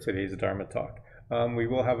today's Dharma talk. We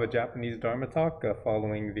will have a Japanese Dharma talk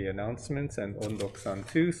following the announcements and Ondok-san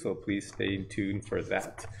too, so please stay tuned for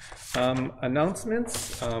that.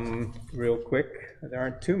 Announcements, real quick, there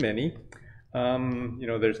aren't too many. You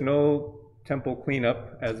know, there's no temple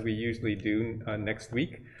cleanup as we usually do next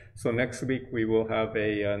week. So next week we will have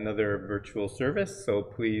another virtual service, so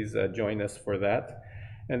please join us for that.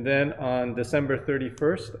 And then on December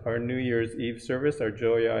 31st, our New Year's Eve service, our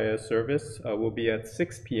Joyaya service, will be at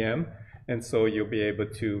 6 p.m. And so you'll be able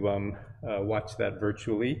to watch that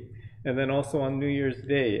virtually. And then also on New Year's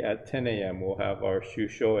Day at 10 a.m., we'll have our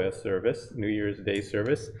Shushoya service, New Year's Day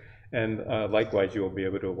service. And likewise, you'll be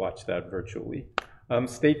able to watch that virtually.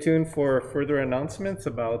 Stay tuned for further announcements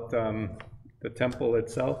about the temple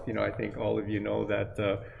itself. You know, I think all of you know that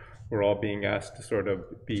we're all being asked to sort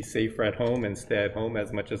of be safer at home and stay at home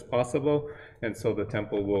as much as possible. And so the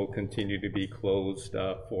temple will continue to be closed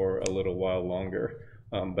for a little while longer.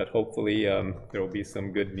 But hopefully there will be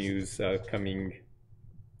some good news coming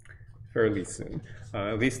fairly soon.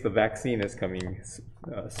 At least the vaccine is coming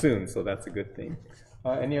soon, so that's a good thing.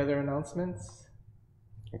 Any other announcements?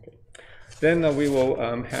 Okay. Then we will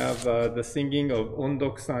have the singing of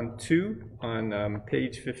Ondok-san 2 on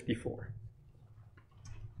page 54.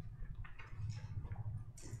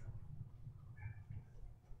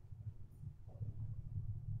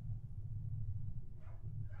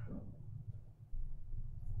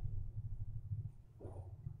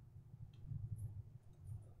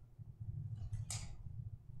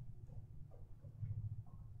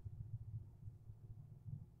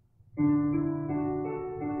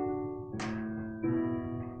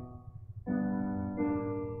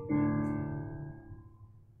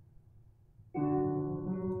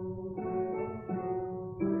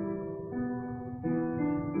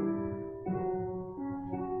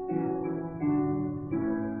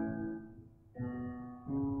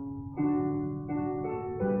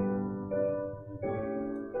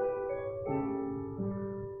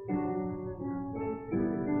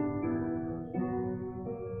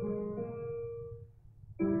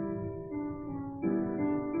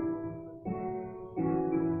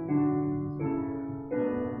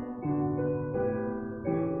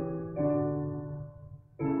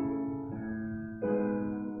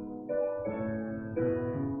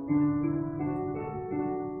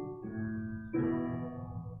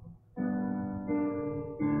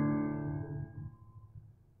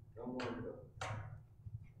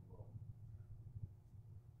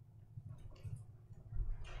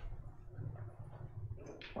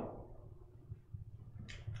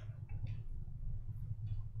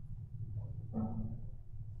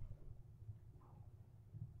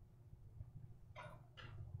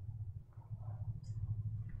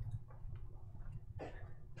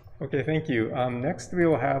 Okay, thank you. Next, we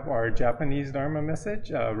will have our Japanese Dharma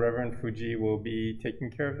message. Reverend Fuji will be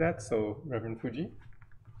taking care of that. So, Reverend Fuji.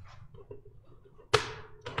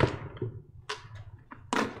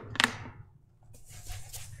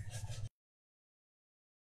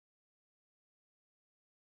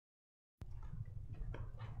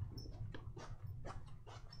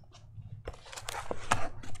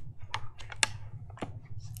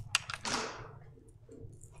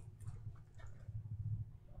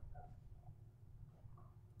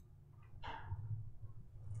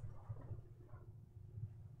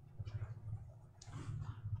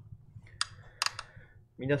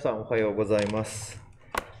 皆さんおはようございます。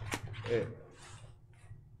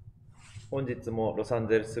本日もロサン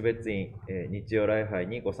ゼルス別院、日曜礼拝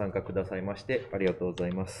にご参加くださいましてありがとうござ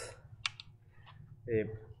います。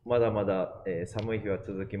まだまだ、寒い日は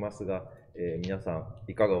続きますが、皆さん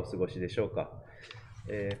いかがお過ごしでしょうか。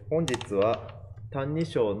本日は「歎異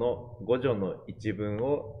抄」の5序の一文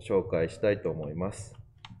を紹介したいと思います。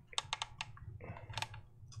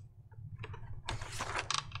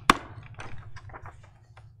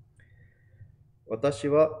私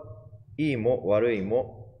はいいも悪い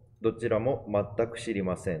もどちらも全く知り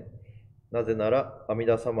ません。なぜなら阿弥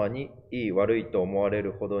陀様にいい悪いと思われ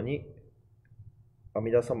るほどに阿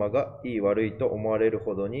弥陀様がいい悪いと思われる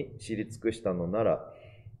ほどに知り尽くしたのなら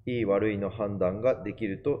いい悪いの判断ができ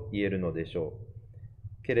ると言えるのでしょ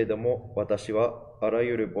う。けれども私はあら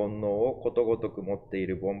ゆる煩悩をことごとく持ってい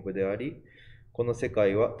る凡夫であり、この世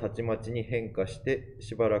界はたちまちに変化して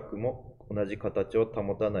しばらくも同じ形を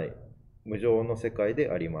保たない無常の世界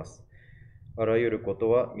であります。あらゆること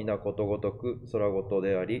は皆ことごとく空ごと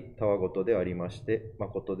であり、たわごとでありまして、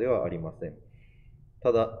誠ではありません。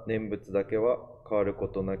ただ、念仏だけは変わるこ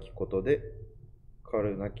となきことで、変わ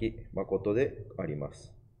るなき誠でありま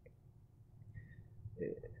す。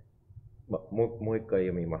もう一回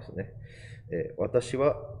読みますね。私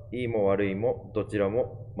はいいも悪いもどちら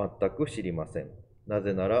も全く知りません。な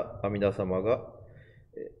ぜなら阿弥陀様が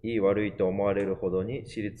いい悪いと思われるほどに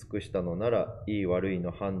知り尽くしたのなら、いい悪い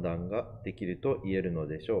の判断ができると言えるの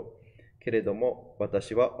でしょう。けれども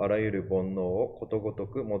私はあらゆる煩悩をことごと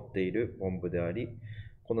く持っている凡夫であり、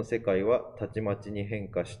この世界はたちまちに変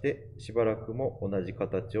化してしばらくも同じ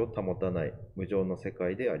形を保たない無常の世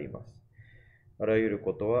界であります。あらゆる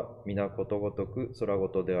ことは皆ことごとく空ご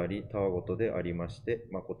とであり、たわごとでありまして、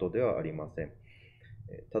誠ではありません。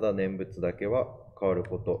ただ念仏だけは変わる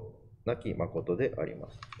ことなき誠でありま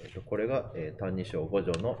す。これが「歎異抄5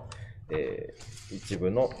条」の一部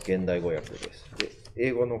の現代語訳です。で、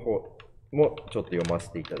英語の方もちょっと読ませ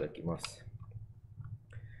ていただきます。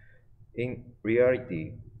In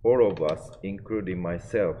reality, all of us, including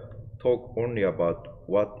myself, talk only about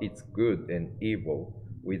what is good and evil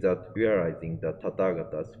without realizing the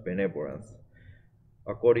Tathagata's benevolence.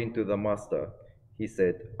 According to the Master, he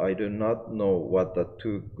said, I do not know what the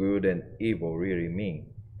two good and evil really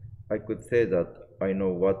mean. I could say that I know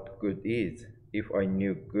what good is if I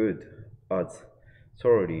knew good as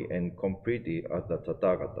thoroughly and completely as the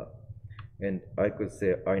Tathagata. And I could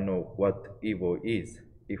say I know what evil is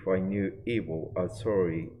if I knew evil as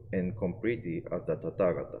thoroughly and completely as the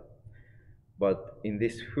Tathagata. But in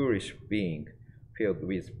this foolish being, filled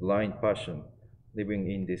with blind passion, living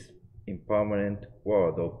in this impermanent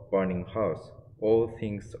world of burning house, all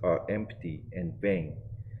things are empty and vain,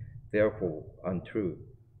 therefore untrue.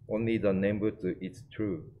 Only the Nembutsu is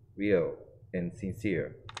true, real, and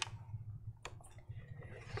sincere.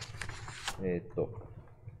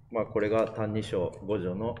 これが「歎異抄5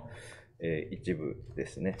条」の、一部で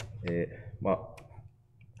すね。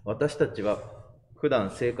私たちは普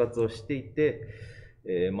段生活をしていて、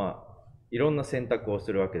いろんな選択を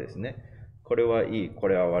するわけですね。これはいい、こ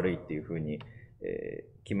れは悪いっていうふうに、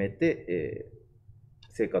決めて、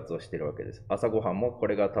生活をしているわけです。朝ごはんもこ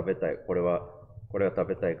れが食べたい、これが食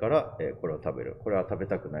べたいから、これを食べる、これは食べ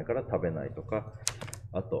たくないから食べないとか、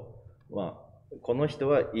あと、この人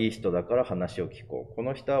はいい人だから話を聞こう、こ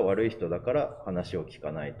の人は悪い人だから話を聞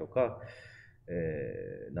かないとか、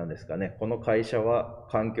何ですかね、この会社は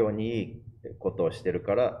環境にいいことをしてる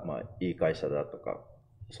から、いい会社だとか、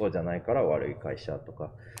そうじゃないから悪い会社と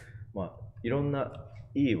か、いろんな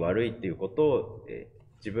いい悪いっていうことを、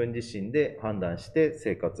自分自身で判断して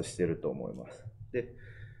生活してると思います。で、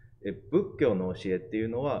仏教の教えっていう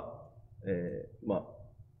のは、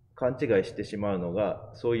勘違いしてしまうの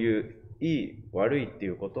が、そういういい悪いってい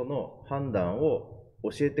うことの判断を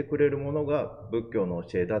教えてくれるものが仏教の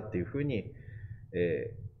教えだっていうふうに、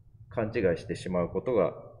勘違いしてしまうこと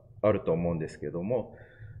があると思うんですけども、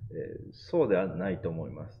そうではないと思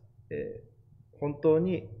います。本当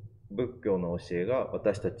に仏教の教えが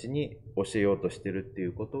私たちに教えようとしているってい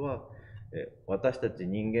うことは、私たち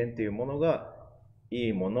人間っていうものがい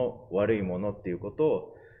いもの悪いものっていうこと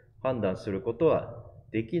を判断することは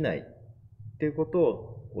できないっていうこと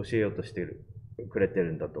を教えようとしてくれて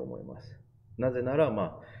るんだと思います。なぜなら、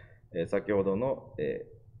先ほどの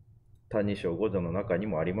「歎異抄5条」の中に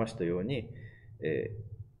もありましたように、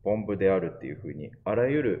凡夫であるっていうふうに、あら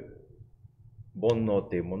ゆる煩悩っ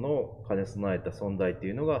ていうものを兼ね備えた存在って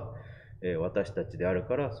いうのが、私たちである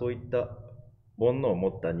から、そういった煩悩を持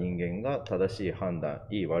った人間が正しい判断、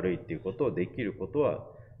いい悪いっていうことをできることは、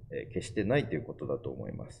決してないということだと思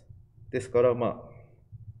います。ですから、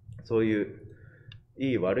そういう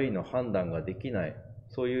いい悪いの判断ができない、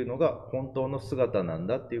そういうのが本当の姿なん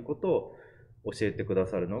だっていうことを教えてくだ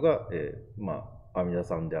さるのが、阿弥陀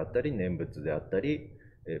さんであったり念仏であったり、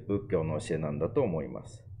仏教の教えなんだと思いま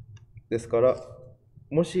す。ですから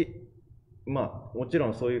もしもちろ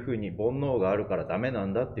んそういうふうに煩悩があるからダメな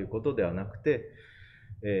んだっていうことではなくて、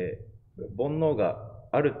煩悩が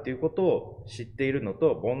あるっていうことを知っているの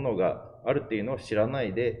と、煩悩があるっていうのを知らな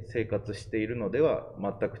いで生活しているのでは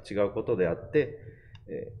全く違うことであって、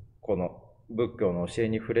この仏教の教え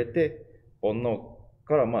に触れて煩悩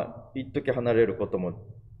から一時離れることも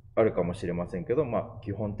あるかもしれませんけど、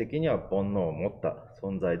基本的には煩悩を持った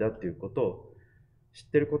存在だっていうことを知っ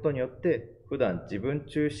ていることによって、普段自分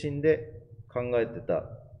中心で考えてた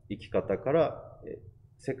生き方から、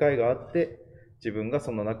世界があって自分が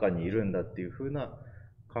その中にいるんだっていうふうな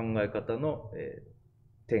考え方の、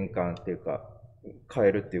転換っていうか変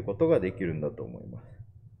えるっていうことができるんだと思います。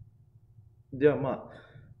では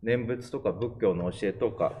念仏とか仏教の教え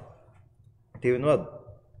とかっていうのは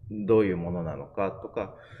どういうものなのかと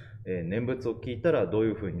か、念仏を聞いたらどう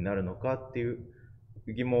いうふうになるのかっていう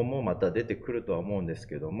疑問もまた出てくるとは思うんです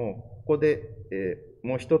けども、ここで、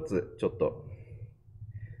もう一つちょっと、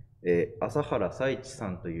朝原佐一さ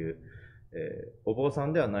んという、お坊さ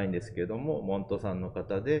んではないんですけども、門徒さんの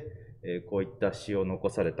方で、こういった詩を残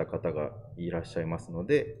された方がいらっしゃいますの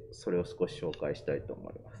で、それを少し紹介したいと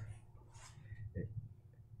思います。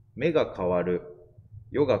目が変わる、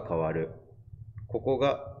世が変わる、ここ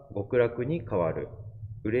が極楽に変わる、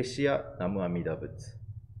嬉しや南無阿弥陀仏。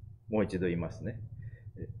もう一度言いますね。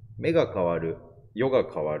目が変わる、世が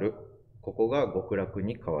変わる、ここが極楽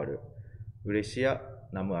に変わる、嬉しや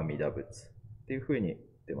南無阿弥陀仏っていうふうに言っ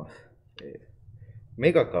てます。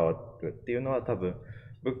目が変わるっていうのは多分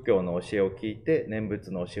仏教の教えを聞いて、念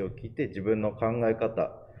仏の教えを聞いて自分の考え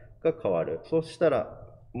方が変わる。そうしたら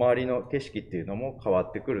周りの景色っていうのも変わ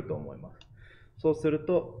ってくると思います。そうする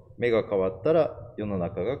と目が変わったら世の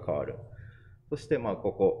中が変わる。そしてこ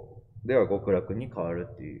こでは極楽に変わる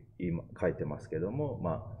っていう書いてますけど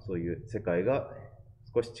も、そういう世界が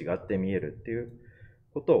少し違って見えるっていう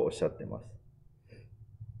ことをおっしゃってます。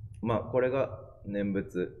これが念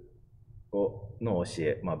仏の教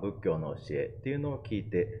え、仏教の教えっていうのを聞い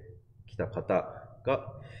てきた方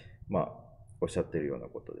が、おっしゃっているような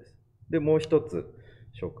ことです。で、もう一つ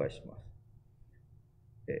紹介しま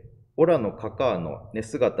す。オラのカカアの寝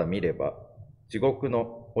姿見れば、地獄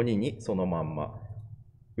の鬼にそのまんま。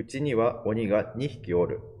うちには鬼が2匹お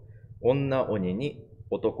る。女鬼に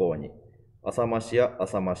男鬼。浅ましや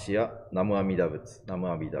浅ましや、南無阿弥陀仏、南無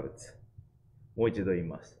阿弥陀仏。もう一度言い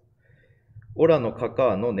ます。オラのカ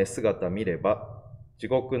カアの寝姿見れば、地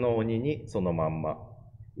獄の鬼にそのまんま。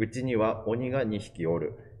うちには鬼が2匹お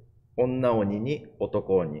る。女鬼に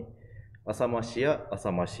男鬼。浅ましや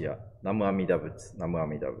浅ましや、南無阿弥陀仏、南無阿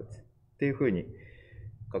弥陀仏。っていうふうに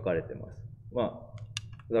書かれてます。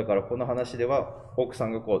だからこの話では、奥さ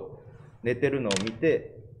んが寝てるのを見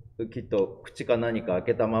て、きっと口か何か開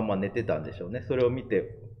けたまま寝てたんでしょうね。それを見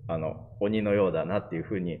て、鬼のようだなっていう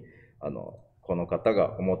ふうに、この方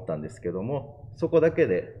が思ったんですけども、そこだけ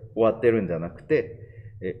で終わってるんじゃなくて、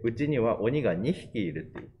うちには鬼が2匹い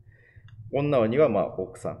るっていう。女鬼は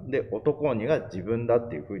奥さんで、男鬼が自分だっ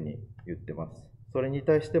ていうふうに言ってます。それに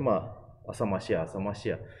対して浅ましや浅まし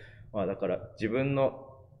や。だから自分の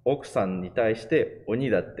奥さんに対して鬼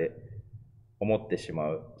だって思ってし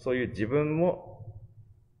まう。そういう自分も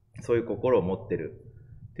そういう心を持ってる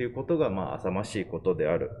っていうことが浅ましいことで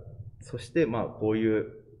ある。そしてこういう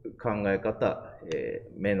考え方、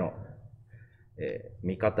目の、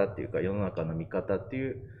見方っていうか世の中の見方ってい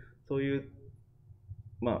う、そういう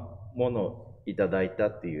ものをいただいた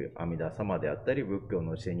っていう阿弥陀様であったり仏教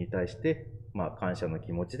の教えに対して感謝の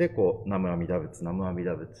気持ちで南無阿弥陀仏、南無阿弥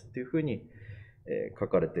陀仏っていうふうに、書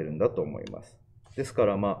かれてるんだと思います。ですか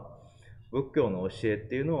ら仏教の教えっ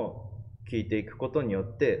ていうのを聞いていくことによ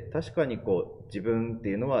って確かに自分って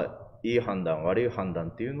いうのはいい判断悪い判断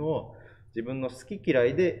っていうのを自分の好き嫌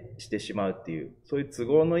いでしてしまうっていう、そういう都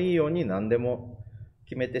合のいいように何でも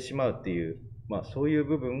決めてしまうっていう、そういう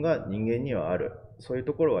部分が人間にはある。そういう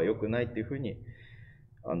ところは良くないっていうふうに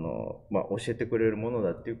教えてくれるもの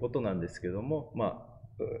だっていうことなんですけども、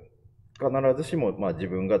必ずしも自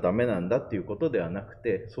分がダメなんだっていうことではなく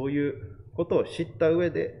て、そういうことを知った上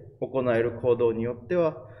で行える行動によって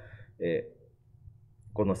は、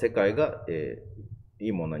この世界が、い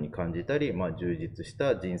いものに感じたり、充実し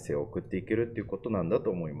た人生を送っていけるっていうことなんだと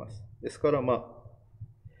思います。ですから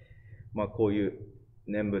こういう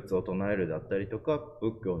念仏を唱えるだったりとか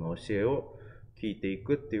仏教の教えを聞いてい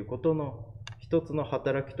くっていうことの一つの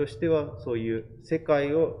働きとしては、そういう世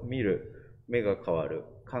界を見る目が変わる、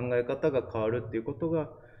考え方が変わるっていうことが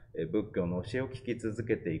仏教の教えを聞き続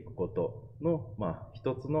けていくことの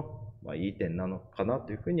一つのいい点なのかな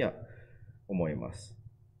というふうには思います。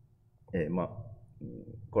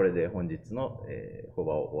これで本日の法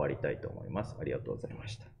話を終わりたいと思います。ありがとうございま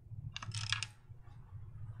した。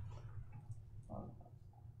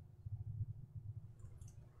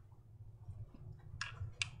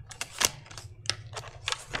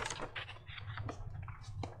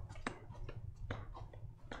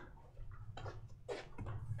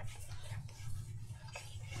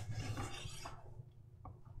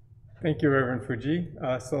Thank you, Reverend Fuji.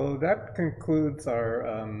 So that concludes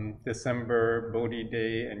our December Bodhi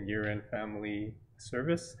Day and year-end family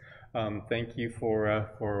service. Thank you for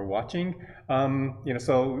watching.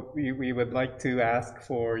 So we would like to ask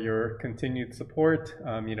for your continued support.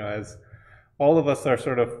 As all of us are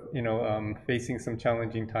sort of, facing some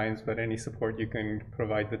challenging times, but any support you can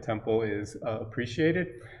provide the temple is appreciated,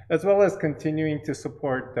 as well as continuing to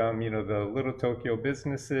support, the Little Tokyo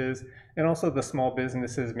businesses and also the small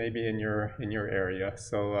businesses maybe in your area.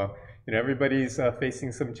 So, everybody's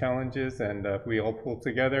facing some challenges, and if we all pull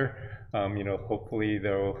together, hopefully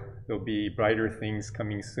there'll be brighter things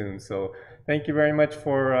coming soon. So thank you very much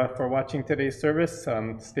for watching today's service.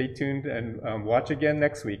 Stay tuned and watch again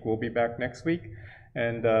next week. We'll be back next week.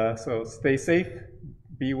 And so stay safe,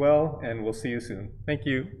 be well, and we'll see you soon. Thank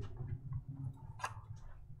you.